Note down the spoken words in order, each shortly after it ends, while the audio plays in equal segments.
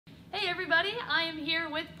Hey everybody, I am here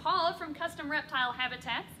with Paul from Custom Reptile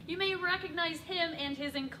Habitats. You may recognize him and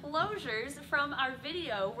his enclosures from our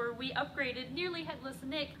video where we upgraded nearly Headless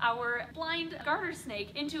Nick, our blind garter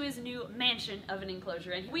snake, into his new mansion of an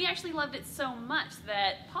enclosure. And we actually loved it so much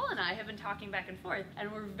that Paul and I have been talking back and forth, and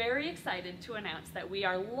we're very excited to announce that we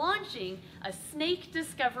are launching a Snake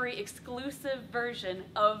Discovery exclusive version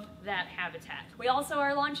of that habitat. We also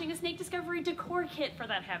are launching a Snake Discovery Decor Kit for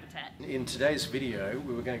that habitat. In today's video,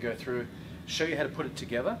 we were going to go through, show you how to put it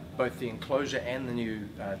together, both the enclosure and the new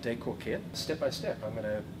decor kit, step by step. I'm going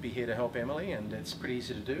to be here to help Emily, and it's pretty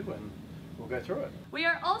easy to do, and we'll go through it. We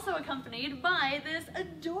are also accompanied by this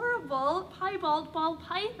adorable piebald ball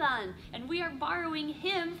python, and we are borrowing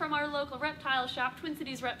him from our local reptile shop,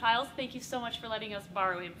 Cities Reptiles. Thank you so much for letting us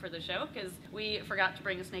borrow him for the show, because we forgot to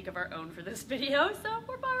bring a snake of our own for this video, so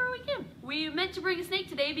we're borrowing him. We meant to bring a snake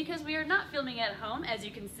today because we are not filming at home, as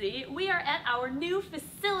you can see. We are at our new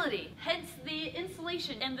facility, hence the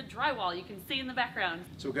insulation and the drywall you can see in the background.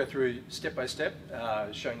 So we'll go through step by step,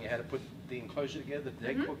 showing you how to put the enclosure together,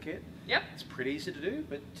 the decor kit. Yep. It's pretty easy to do,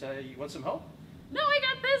 but you want some help? No, I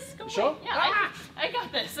got this. Go sure? away. Yeah, I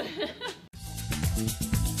got this.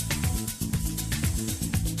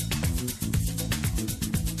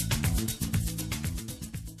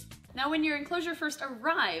 Now when your enclosure first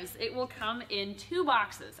arrives, it will come in 2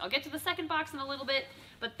 boxes. I'll get to the second box in a little bit,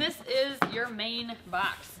 but this is your main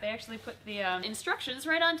box. They actually put the instructions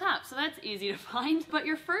right on top, so that's easy to find. But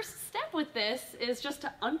your first step with this is just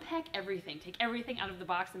to unpack everything. Take everything out of the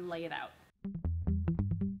box and lay it out.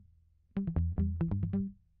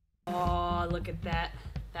 Oh, look at that.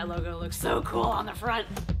 That logo looks so cool on the front.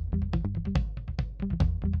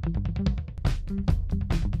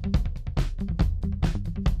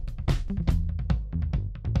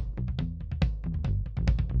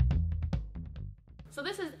 So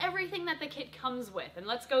this is everything that the kit comes with, and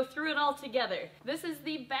let's go through it all together. This is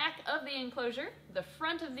the back of the enclosure, the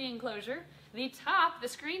front of the enclosure, the top, the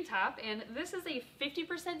screen top, and this is a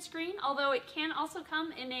 50% screen, although it can also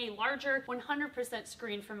come in a larger 100%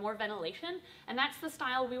 screen for more ventilation, and that's the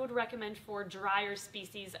style we would recommend for drier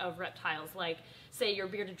species of reptiles, like, say, your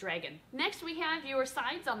bearded dragon. Next we have your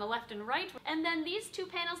sides on the left and right, and then these 2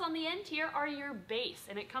 panels on the end here are your base,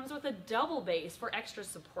 and it comes with a double base for extra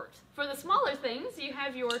support. For the smaller things, you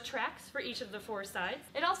have your tracks for each of the 4 sides.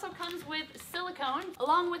 It also comes with silicone,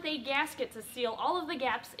 along with a gasket to seal all of the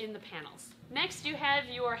gaps in the panels. Next, you have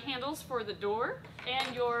your handles for the door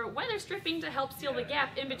and your weather stripping to help seal the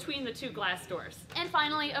gap in between the 2 glass doors. And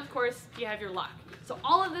finally, of course, you have your lock. So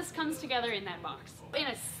all of this comes together in that box. In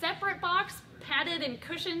a separate box, padded and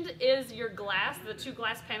cushioned, is your glass, the 2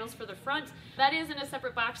 glass panels for the front. That is in a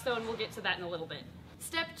separate box though, and we'll get to that in a little bit.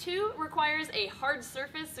 Step 2 requires a hard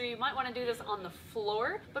surface, so you might want to do this on the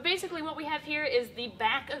floor. But basically what we have here is the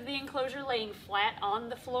back of the enclosure laying flat on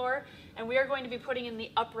the floor, and we are going to be putting in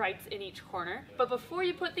the uprights in each corner. But before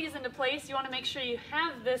you put these into place, you want to make sure you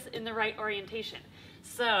have this in the right orientation.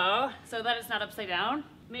 So that it's not upside down,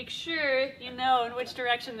 make sure you know in which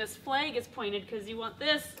direction this flag is pointed, because you want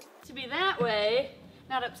this to be that way,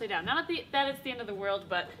 not upside down. Not that it's the end of the world,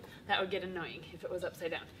 but that would get annoying if it was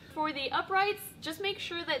upside down. For the uprights, just make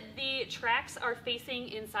sure that the tracks are facing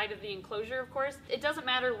inside of the enclosure, of course. It doesn't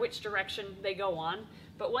matter which direction they go on,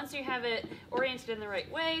 but once you have it oriented in the right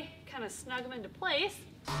way, kind of snug them into place.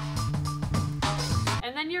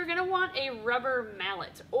 And then you're gonna want a rubber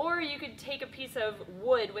mallet, or you could take a piece of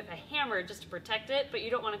wood with a hammer just to protect it, but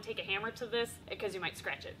you don't want to take a hammer to this because you might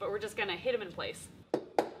scratch it, but we're just gonna hit them in place.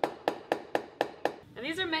 And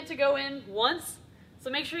these are meant to go in once, so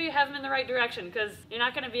make sure you have them in the right direction, because you're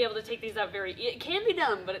not going to be able to take these out it can be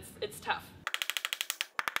done, but it's tough.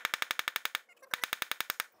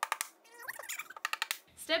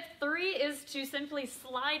 Step 3 is to simply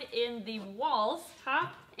slide in the walls,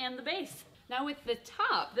 top, and the base. Now with the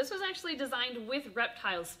top, this was actually designed with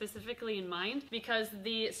reptiles specifically in mind, because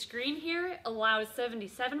the screen here allows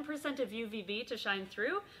 77% of UVB to shine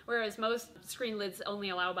through, whereas most screen lids only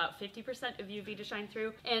allow about 50% of UV to shine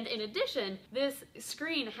through. And in addition, this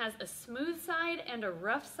screen has a smooth side and a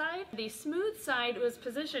rough side. The smooth side was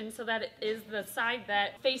positioned so that it is the side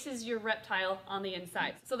that faces your reptile on the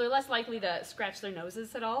inside, so they're less likely to scratch their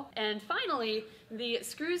noses at all. And finally, the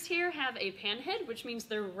screws here have a pan head, which means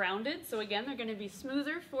they're rounded, so again, they're going to be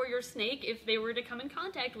smoother for your snake if they were to come in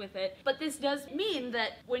contact with it. But this does mean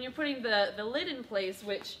that when you're putting the lid in place,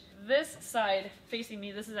 which this side facing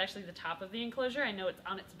me, this is actually the top of the enclosure. I know it's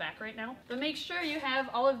on its back right now, but make sure you have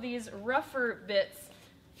all of these rougher bits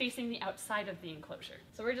facing the outside of the enclosure.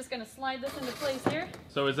 So we're just going to slide this into place here.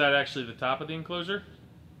 So is that actually the top of the enclosure?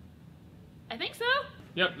 I think so.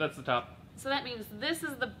 Yep, that's the top. So that means this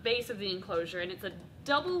is the base of the enclosure, and it's a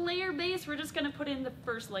double layer base. We're just gonna put in the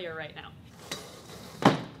first layer right now.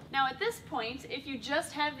 Now at this point, if you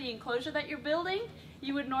just have the enclosure that you're building,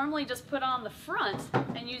 you would normally just put on the front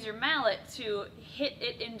and use your mallet to hit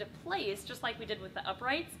it into place, just like we did with the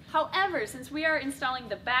uprights. However, since we are installing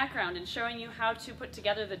the background and showing you how to put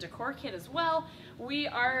together the decor kit as well, we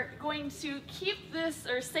are going to keep this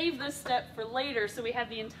or save this step for later so we have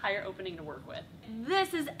the entire opening to work with.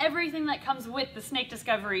 This is everything that comes with the Snake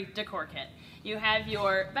Discovery decor kit. You have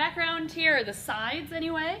your background here, or the sides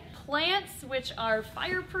anyway, plants which are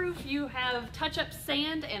fireproof, you have touch-up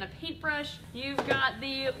sand and a paintbrush, you've got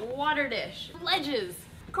the water dish, ledges,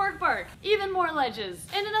 cork bark, even more ledges,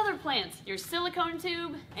 and another plant, your silicone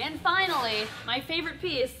tube, and finally, my favorite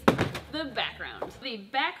piece, the background. The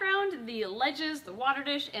background, the ledges, the water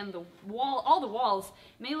dish, and the wall, all the walls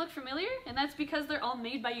may look familiar, and that's because they're all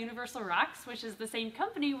made by Universal Rocks, which is the same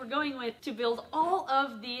company we're going with to build all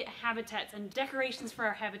of the habitats and decorations for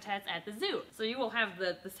our habitats at the zoo. So you will have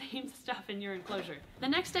the same stuff in your enclosure. The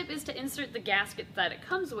next step is to insert the gasket that it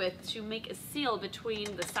comes with to make a seal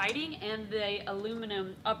between the siding and the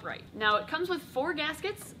aluminum upright. Now it comes with 4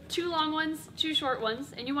 gaskets, 2 long ones, 2 short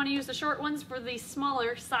ones, and you want to use the short ones for the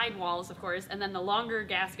smaller side walls, of course, and then the longer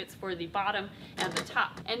gaskets for the bottom and the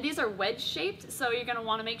top. And these are wedge shaped, so you're going to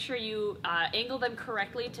want to make sure you angle them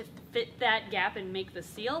correctly to fit that gap and make the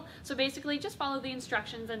seal. So basically just follow the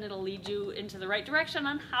instructions and it'll lead you into the right direction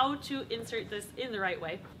on how to insert this in the right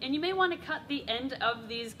way. And you may want to cut the end of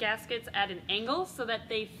these gaskets at an angle so that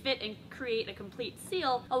they fit and create a complete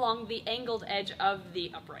seal along the angled edge of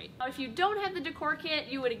the upright. Now if you don't have the decor kit,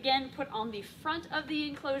 you would again put on the front of the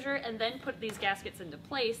enclosure and then put these gaskets into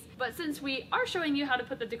place. But since we are showing you how to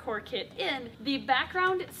put the decor kit in, the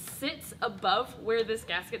background sits above where this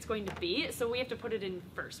gasket's going to be, so we have to put it in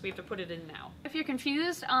first. We have to put it in now. If you're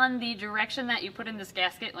confused on the direction that you put in this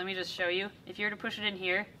gasket, let me just show you. If you were to push it in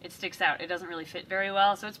here, it sticks out. It doesn't really fit very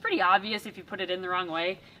well, so it's pretty obvious if you put it in the wrong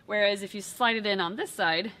way. Whereas if you slide it in on this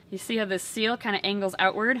side, you see how this seal kind of angles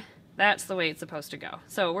outward? That's the way it's supposed to go.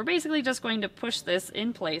 So we're basically just going to push this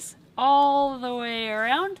in place all the way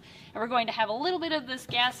around, and we're going to have a little bit of this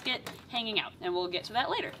gasket hanging out, and we'll get to that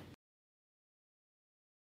later.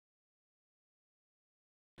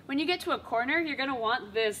 When you get to a corner, you're going to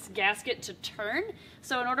want this gasket to turn.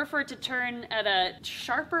 So in order for it to turn at a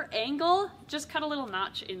sharper angle, just cut a little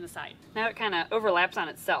notch in the side. Now it kind of overlaps on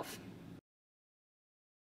itself.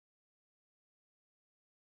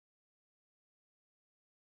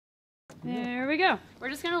 There we go.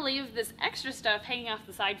 We're just going to leave this extra stuff hanging off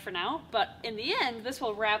the side for now, but in the end, this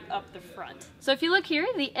will wrap up the front. So if you look here,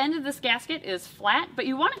 the end of this gasket is flat, but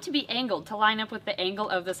you want it to be angled to line up with the angle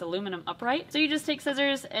of this aluminum upright. So you just take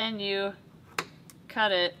scissors and you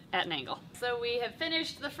cut it at an angle. So we have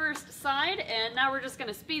finished the first side, and now we're just going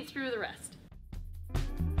to speed through the rest.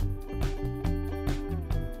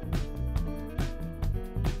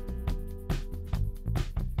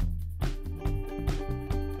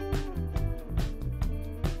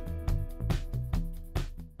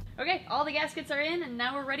 Okay, all the gaskets are in, and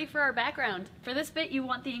now we're ready for our background. For this bit, you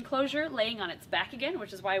want the enclosure laying on its back again,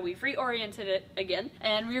 which is why we've reoriented it again.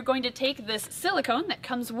 And we're going to take this silicone that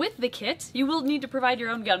comes with the kit. You will need to provide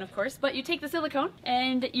your own gun, of course, but you take the silicone,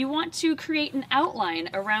 and you want to create an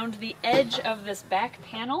outline around the edge of this back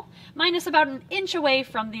panel, minus about an inch away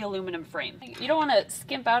from the aluminum frame. You don't want to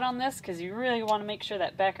skimp out on this, because you really want to make sure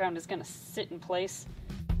that background is going to sit in place.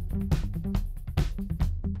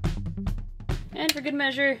 And for good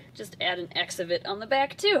measure, just add an X of it on the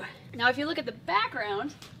back too. Now if you look at the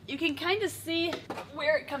background, you can kind of see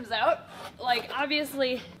where it comes out. Like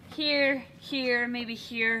obviously here, here, maybe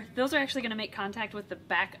here. Those are actually going to make contact with the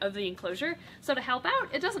back of the enclosure. So to help out,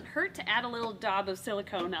 it doesn't hurt to add a little daub of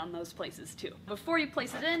silicone on those places too. Before you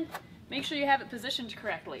place it in, make sure you have it positioned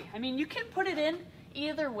correctly. I mean, you can put it in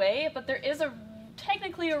either way, but there is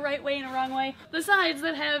technically a right way and a wrong way. The sides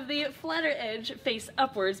that have the flatter edge face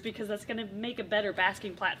upwards because that's going to make a better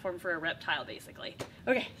basking platform for a reptile basically.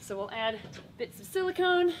 Okay, so we'll add bits of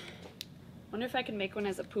silicone. Wonder if I can make one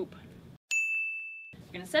as a poop.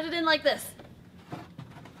 We're going to set it in like this.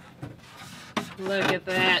 Look at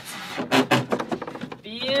that.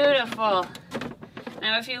 Beautiful.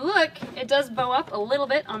 Now if you look, it does bow up a little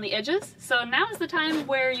bit on the edges, so now is the time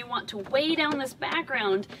where you want to weigh down this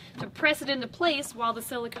background to press it into place while the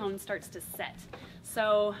silicone starts to set.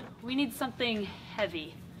 So we need something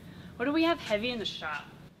heavy. What do we have heavy in the shop?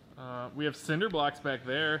 We have cinder blocks back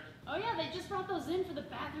there. Oh yeah, they just brought those in for the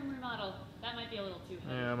bathroom remodel. That might be a little too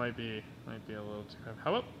heavy. Yeah, it might be a little too heavy.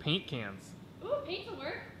 How about paint cans? Ooh, paint will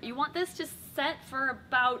work. You want this to set for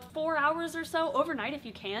about 4 hours or so, overnight if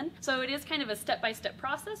you can. So it is kind of a step-by-step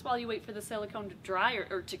process while you wait for the silicone to dry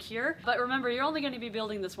or to cure. But remember, you're only going to be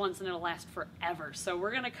building this once and it'll last forever. So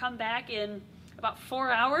we're going to come back in about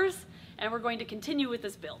 4 hours and we're going to continue with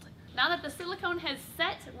this build. Now that the silicone has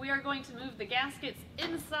set, we are going to move the gaskets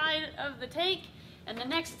inside of the tank. And the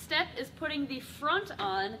next step is putting the front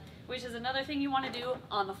on, which is another thing you want to do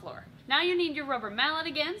on the floor. Now you need your rubber mallet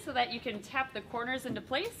again so that you can tap the corners into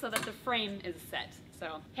place so that the frame is set.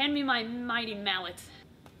 So hand me my mighty mallet.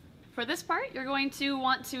 For this part, you're going to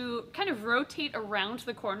want to kind of rotate around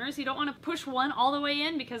the corners. You don't want to push one all the way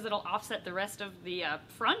in because it'll offset the rest of the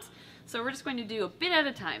front. So we're just going to do a bit at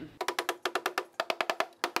a time.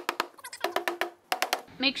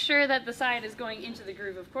 Make sure that the side is going into the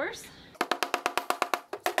groove, of course.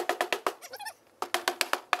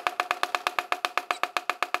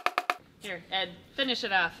 Here, Ed, finish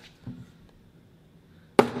it off.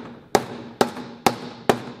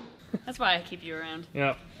 That's why I keep you around.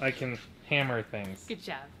 Yep, I can hammer things. Good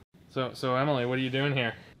job. So Emily, what are you doing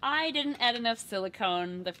here? I didn't add enough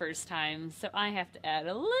silicone the first time, so I have to add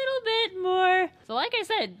a little bit more. So like I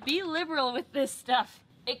said, be liberal with this stuff.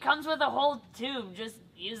 It comes with a whole tube, just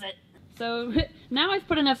use it. So now I've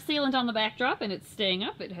put enough sealant on the backdrop and it's staying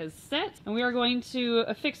up, it has set. And we are going to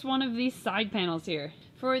affix one of these side panels here.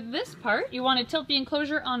 For this part, you want to tilt the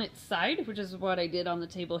enclosure on its side, which is what I did on the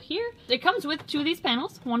table here. It comes with 2 of these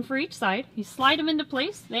panels, one for each side. You slide them into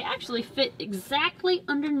place. They actually fit exactly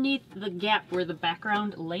underneath the gap where the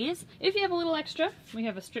background lays. If you have a little extra, we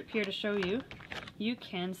have a strip here to show you. You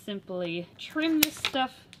can simply trim this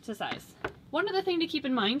stuff to size. One other thing to keep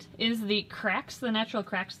in mind is the cracks, the natural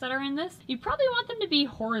cracks that are in this. You probably want them to be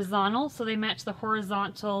horizontal so they match the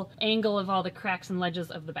horizontal angle of all the cracks and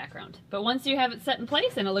ledges of the background. But once you have it set in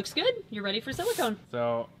place and it looks good, you're ready for silicone.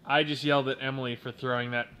 So I just yelled at Emily for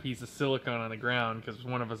throwing that piece of silicone on the ground because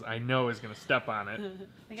one of us I know is going to step on it.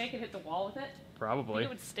 Think I could hit the wall with it? Probably. Think it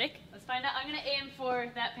would stick? Let's find out. I'm going to aim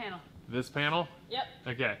for that panel. This panel? Yep.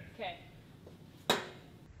 Okay. Okay.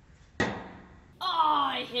 Oh,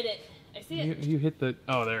 I hit it. I see it. You hit the...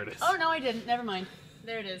 Oh, there it is. Oh, no, I didn't. Never mind.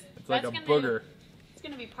 There it is. It's like a booger. It's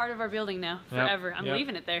going to be part of our building now, forever. Yep, I'm yep.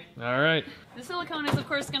 leaving it there. All right. The silicone is, of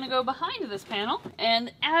course, going to go behind this panel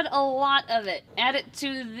and add a lot of it. Add it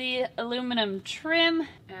to the aluminum trim.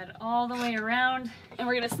 Add all the way around. And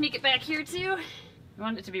we're going to sneak it back here, too. We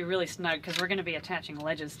want it to be really snug because we're going to be attaching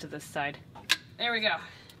ledges to this side. There we go.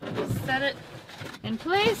 Set it in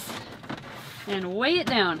place. And weigh it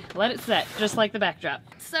down. Let it set, just like the backdrop.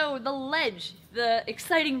 So the ledge, the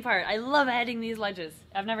exciting part. I love adding these ledges.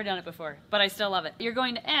 I've never done it before, but I still love it. You're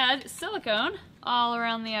going to add silicone all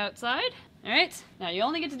around the outside. All right, now you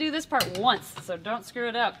only get to do this part once, so don't screw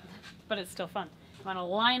it up, but it's still fun. You want to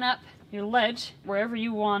line up your ledge wherever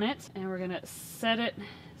you want it, and we're gonna set it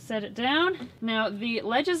down. Now the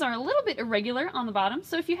ledges are a little bit irregular on the bottom,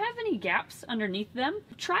 so if you have any gaps underneath them,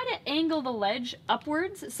 try to angle the ledge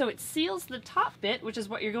upwards so it seals the top bit, which is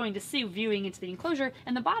what you're going to see viewing into the enclosure,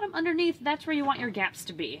 and the bottom underneath, that's where you want your gaps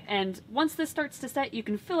to be. And once this starts to set, you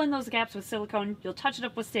can fill in those gaps with silicone, you'll touch it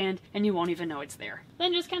up with sand, and you won't even know it's there.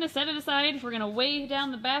 Then just kind of set it aside. We're gonna weigh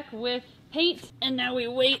down the back with paint, and now we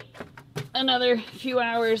wait another few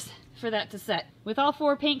hours for that to set. With all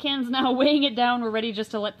 4 paint cans now weighing it down, we're ready just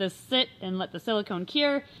to let this sit and let the silicone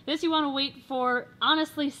cure. This you want to wait for,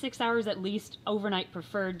 honestly, 6 hours at least, overnight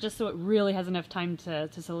preferred, just so it really has enough time to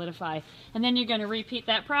solidify. And then you're going to repeat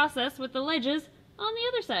that process with the ledges on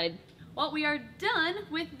the other side. Well, we are done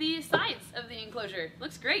with the sides of the enclosure.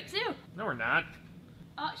 Looks great too. No, we're not.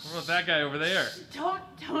 What about that guy over there? Don't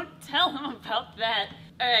tell him about that.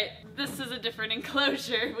 Alright, this is a different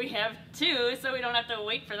enclosure. We have 2, so we don't have to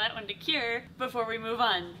wait for that one to cure before we move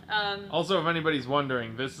on. Also, if anybody's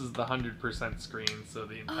wondering, this is the 100% screen, so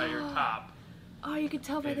the entire top Oh, you can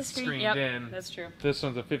tell by the is screen. screened Yep, in. that's true. This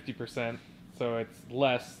one's a 50%, so it's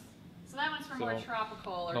less. So that one's for more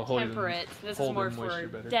tropical it'll or hold in- temperate. This is hold more in moisture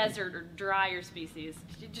for better. desert or drier species.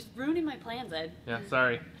 You're just ruining my plans, Ed. Yeah,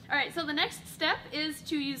 sorry. Alright, so the next step is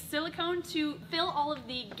to use silicone to fill all of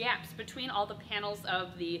the gaps between all the panels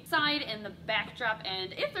of the side and the backdrop,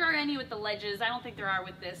 and if there are any with the ledges, I don't think there are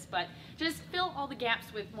with this, but just fill all the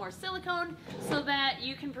gaps with more silicone so that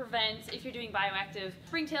you can prevent, if you're doing bioactive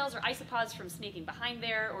springtails or isopods, from sneaking behind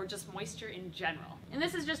there, or just moisture in general. And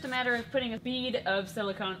this is just a matter of putting a bead of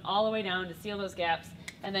silicone all the way down to seal those gaps,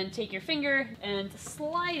 and then take your finger and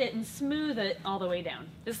slide it and smooth it all the way down.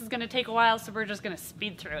 This is going to take a while, so we're just going to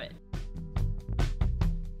speed through it.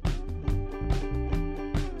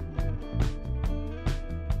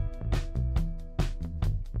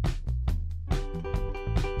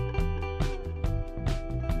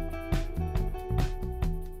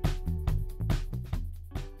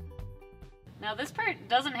 Now this part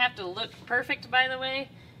doesn't have to look perfect, by the way.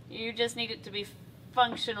 You just need it to be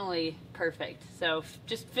functionally perfect. So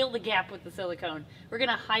just fill the gap with the silicone. We're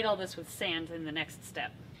gonna hide all this with sand in the next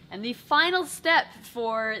step. And the final step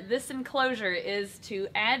for this enclosure is to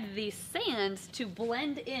add the sand to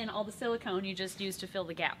blend in all the silicone you just used to fill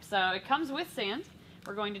the gap. So it comes with sand.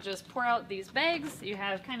 We're going to just pour out these bags. You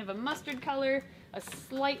have kind of a mustard color, a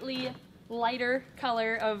slightly lighter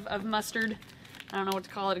color of mustard. I don't know what to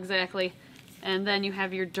call it exactly. And then you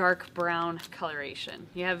have your dark brown coloration.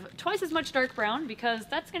 You have twice as much dark brown because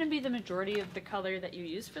that's going to be the majority of the color that you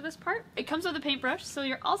use for this part. It comes with a paintbrush, so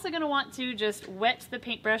you're also going to want to just wet the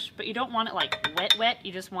paintbrush, but you don't want it like wet,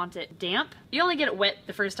 you just want it damp. You only get it wet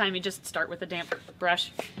the first time, you just start with a damp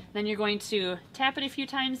brush. Then you're going to tap it a few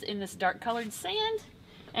times in this dark colored sand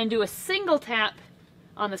and do a single tap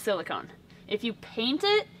on the silicone. If you paint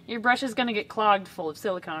it, your brush is going to get clogged full of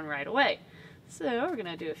silicone right away. So we're going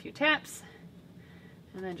to do a few taps.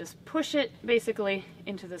 And then just push it basically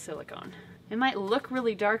into the silicone. It might look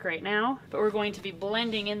really dark right now, but we're going to be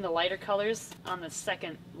blending in the lighter colors on the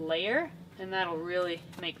second layer, and that'll really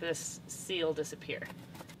make this seal disappear.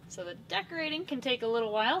 So the decorating can take a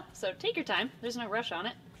little while, so take your time. There's no rush on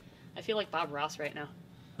it. I feel like Bob Ross right now.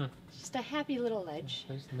 Just a happy little ledge.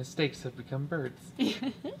 Those mistakes have become birds.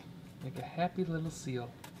 Make a happy little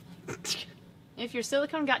seal. If your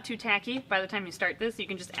silicone got too tacky by the time you start this, you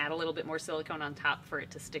can just add a little bit more silicone on top for it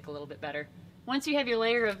to stick a little bit better. Once you have your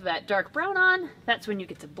layer of that dark brown on, that's when you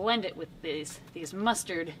get to blend it with these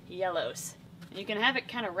mustard yellows. And you can have it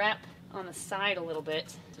kind of wrap on the side a little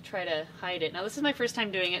bit to try to hide it. Now this is my first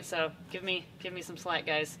time doing it, so give me some slack,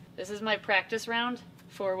 guys. This is my practice round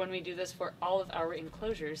for when we do this for all of our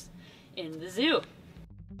enclosures in the zoo.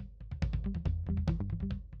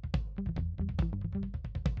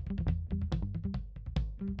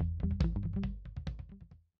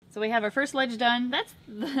 So we have our first ledge done. That's,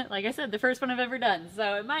 like I said, the first one I've ever done.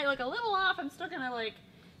 So it might look a little off. I'm still gonna like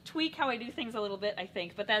tweak how I do things a little bit, I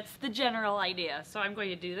think, but that's the general idea. So I'm going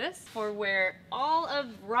to do this for where all of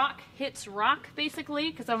rock hits rock, basically,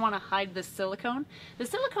 because I want to hide the silicone. The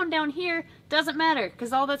silicone down here doesn't matter,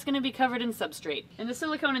 because all that's going to be covered in substrate. And the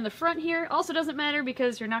silicone in the front here also doesn't matter,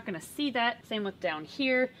 because you're not going to see that. Same with down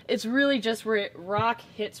here. It's really just where rock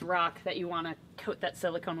hits rock that you want to coat that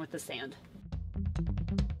silicone with the sand.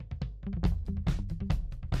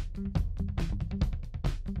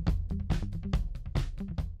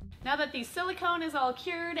 Now that the silicone is all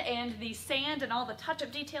cured and the sand and all the touch-up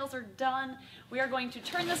details are done, we are going to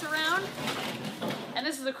turn this around. And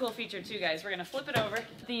this is a cool feature too, guys. We're going to flip it over.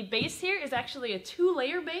 The base here is actually a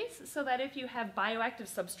 2-layer base, so that if you have bioactive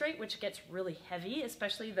substrate, which gets really heavy,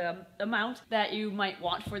 especially the amount that you might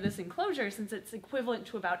want for this enclosure, since it's equivalent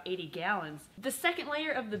to about 80 gallons, the second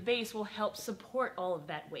layer of the base will help support all of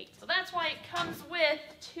that weight. So that's why it comes with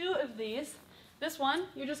 2 of these. This one,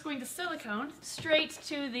 you're just going to silicone straight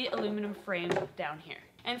to the aluminum frame down here.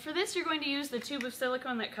 And for this, you're going to use the tube of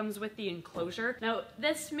silicone that comes with the enclosure. Now,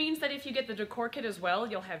 this means that if you get the decor kit as well,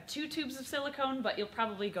 you'll have 2 tubes of silicone, but you'll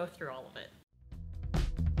probably go through all of it.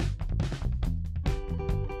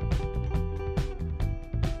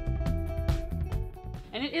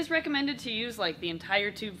 And it is recommended to use like the entire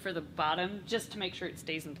tube for the bottom, just to make sure it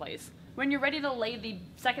stays in place. When you're ready to lay the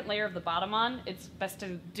second layer of the bottom on, it's best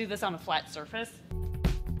to do this on a flat surface.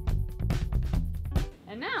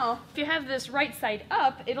 And now, if you have this right side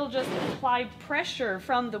up, it'll just apply pressure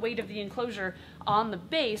from the weight of the enclosure on the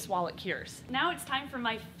base while it cures. Now it's time for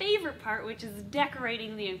my favorite part, which is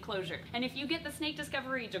decorating the enclosure. And if you get the Snake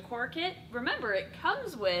Discovery Decor Kit, remember it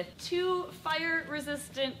comes with 2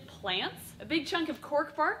 fire-resistant plants, a big chunk of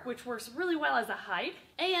cork bark, which works really well as a hide,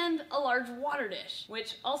 and a large water dish,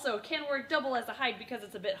 which also can work double as a hide because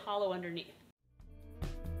it's a bit hollow underneath.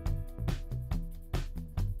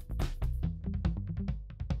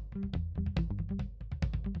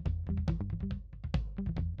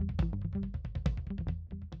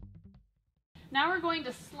 Now we're going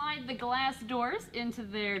to slide the glass doors into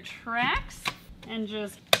their tracks and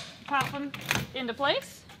just pop them into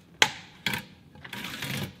place.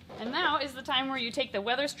 And now is the time where you take the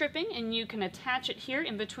weather stripping and you can attach it here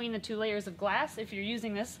in between the 2 layers of glass if you're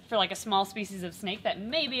using this for like a small species of snake that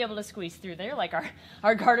may be able to squeeze through there, like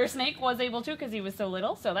our garter snake was able to because he was so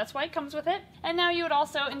little, so that's why it comes with it. And now you would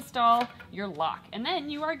also install your lock, and then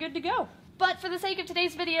you are good to go. But for the sake of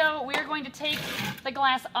today's video, we are going to take the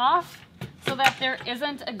glass off so that there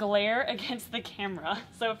isn't a glare against the camera.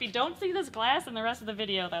 So if you don't see this glass in the rest of the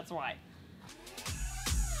video, that's why.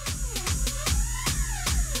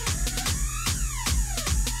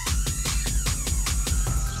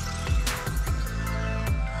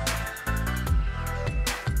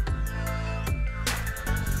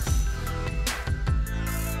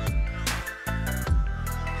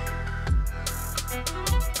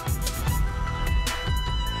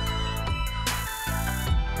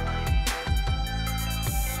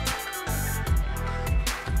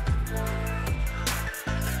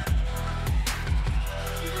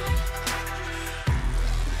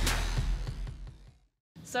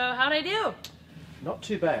 So how'd I do? Not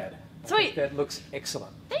too bad. I Sweet. think that looks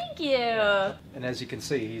excellent. Thank you. And as you can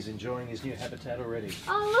see, he's enjoying his new habitat already.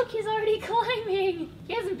 Oh look, he's already climbing.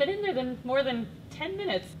 He hasn't been in there more than 10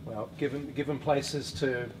 minutes. Well, give him places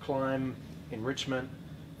to climb, enrichment,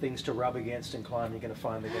 things to rub against and climb. You're going to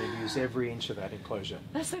find they're going to use every inch of that enclosure.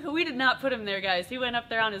 That's like, we did not put him there, guys. He went up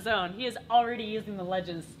there on his own. He is already using the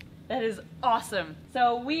ledges. That is awesome.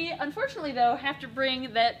 So we, unfortunately though, have to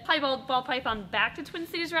bring that piebald ball python back to Twin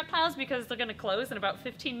Cities Reptiles because they're gonna close in about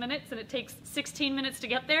 15 minutes and it takes 16 minutes to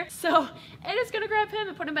get there. So Ed is gonna grab him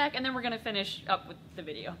and put him back and then we're gonna finish up with the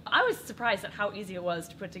video. I was surprised at how easy it was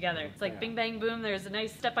to put together. It's like bing bang boom, there's a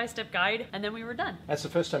nice step-by-step guide and then we were done. That's the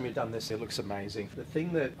first time you've done this. It looks amazing. The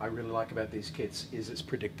thing that I really like about these kits is it's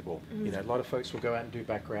predictable. You know, a lot of folks will go out and do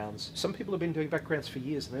backgrounds. Some people have been doing backgrounds for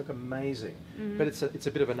years and they look amazing, but it's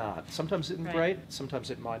a bit of an art. Sometimes it's great,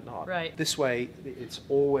 sometimes it might not. Right. This way, it's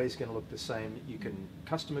always going to look the same. You can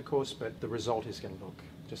custom, of course, but the result is going to look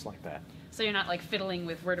just like that. So you're not like fiddling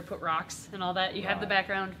with where to put rocks and all that. You have the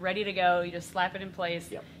background ready to go. You just slap it in place.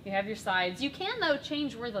 Yep. You have your sides. You can though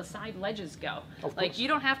change where the side ledges go. Of like course. you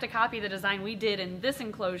don't have to copy the design we did in this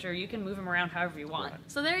enclosure. You can move them around however you want. Right.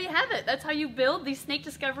 So there you have it. That's how you build the Snake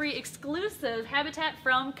Discovery exclusive habitat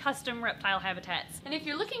from Custom Reptile Habitats. And if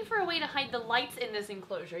you're looking for a way to hide the lights in this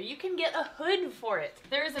enclosure, you can get a hood for it.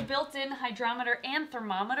 There is a built-in hydrometer and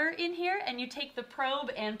thermometer in here, and you take the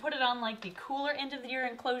probe and put it on like the cooler end of your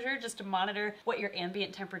enclosure just to monitor what your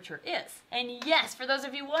ambient temperature is. And yes, for those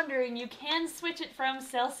of you wondering, you can switch it from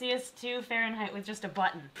Celsius to Fahrenheit with just a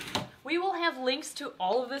button. We will have links to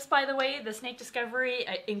all of this, by the way, the Snake Discovery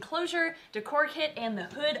enclosure, decor kit, and the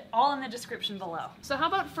hood, all in the description below. So how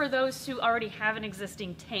about for those who already have an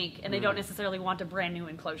existing tank and they don't necessarily want a brand new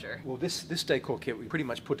enclosure? Well, this decor kit we pretty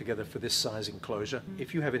much put together for this size enclosure.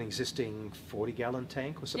 If you have an existing 40-gallon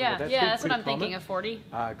tank or something like that, that's what pretty I'm thinking, common,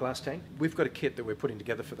 a 40. glass tank, we've got a kit that we're putting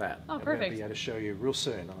together for that. Oh, and we're going perfect. to be able to show you real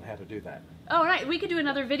soon on how to do that. Oh, right. We could do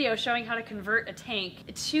another video showing how to convert a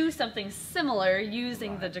tank to something similar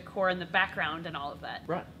using the decor in the background and all of that.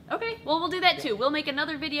 Right. Okay, well, we'll do that too. We'll make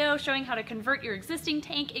another video showing how to convert your existing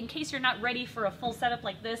tank in case you're not ready for a full setup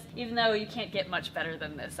like this, even though you can't get much better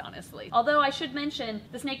than this, honestly. Although I should mention,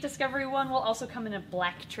 the Snake Discovery one will also come in a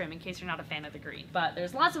black trim in case you're not a fan of the green. But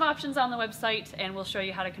there's lots of options on the website, and we'll show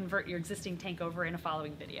you how to convert your existing tank over in a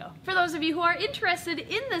following video. For those of you who are interested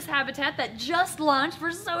in this habitat that just launched,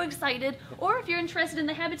 we're so excited, or if you're interested in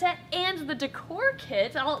the habitat and the decor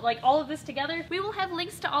kit, all of this together, we will have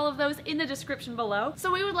links to all of those in the description below.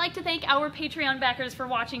 So we would like to thank our Patreon backers for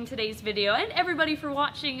watching today's video and everybody for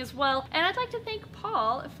watching as well. And I'd like to thank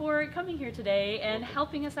Paul for coming here today and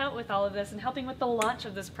helping us out with all of this and helping with the launch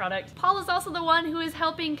of this product. Paul is also the one who is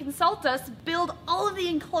helping consult us build all of the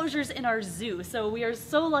enclosures in our zoo. So we are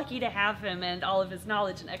so lucky to have him and all of his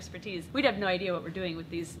knowledge and expertise. We'd have no idea what we're doing with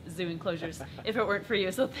these zoo enclosures if it weren't for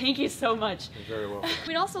you. So thank you so much. You're very welcome.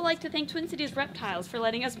 We'd also like to thank Twin Cities Reptiles for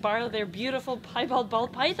letting us borrow their beautiful piebald ball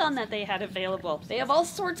python that they had available. They have all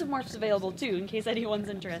sorts of morphs available too, in case anyone's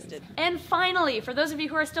interested. And finally, for those of you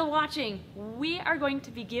who are still watching, we are going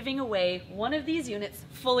to be giving away one of these units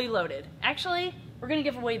fully loaded. Actually, we're gonna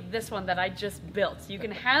give away this one that I just built. You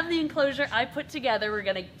can have the enclosure I put together. We're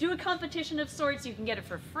gonna do a competition of sorts. You can get it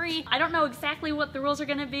for free. I don't know exactly what the rules are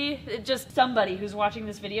gonna be. Just somebody who's watching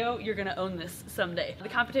this video, you're gonna own this someday. The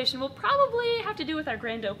competition will probably have to do with our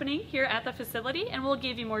grand opening here at the facility, and we'll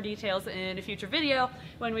give you more details in a future video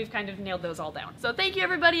when we've kind of nailed those all down. So thank you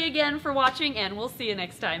everybody again for watching, and we'll see you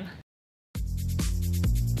next time.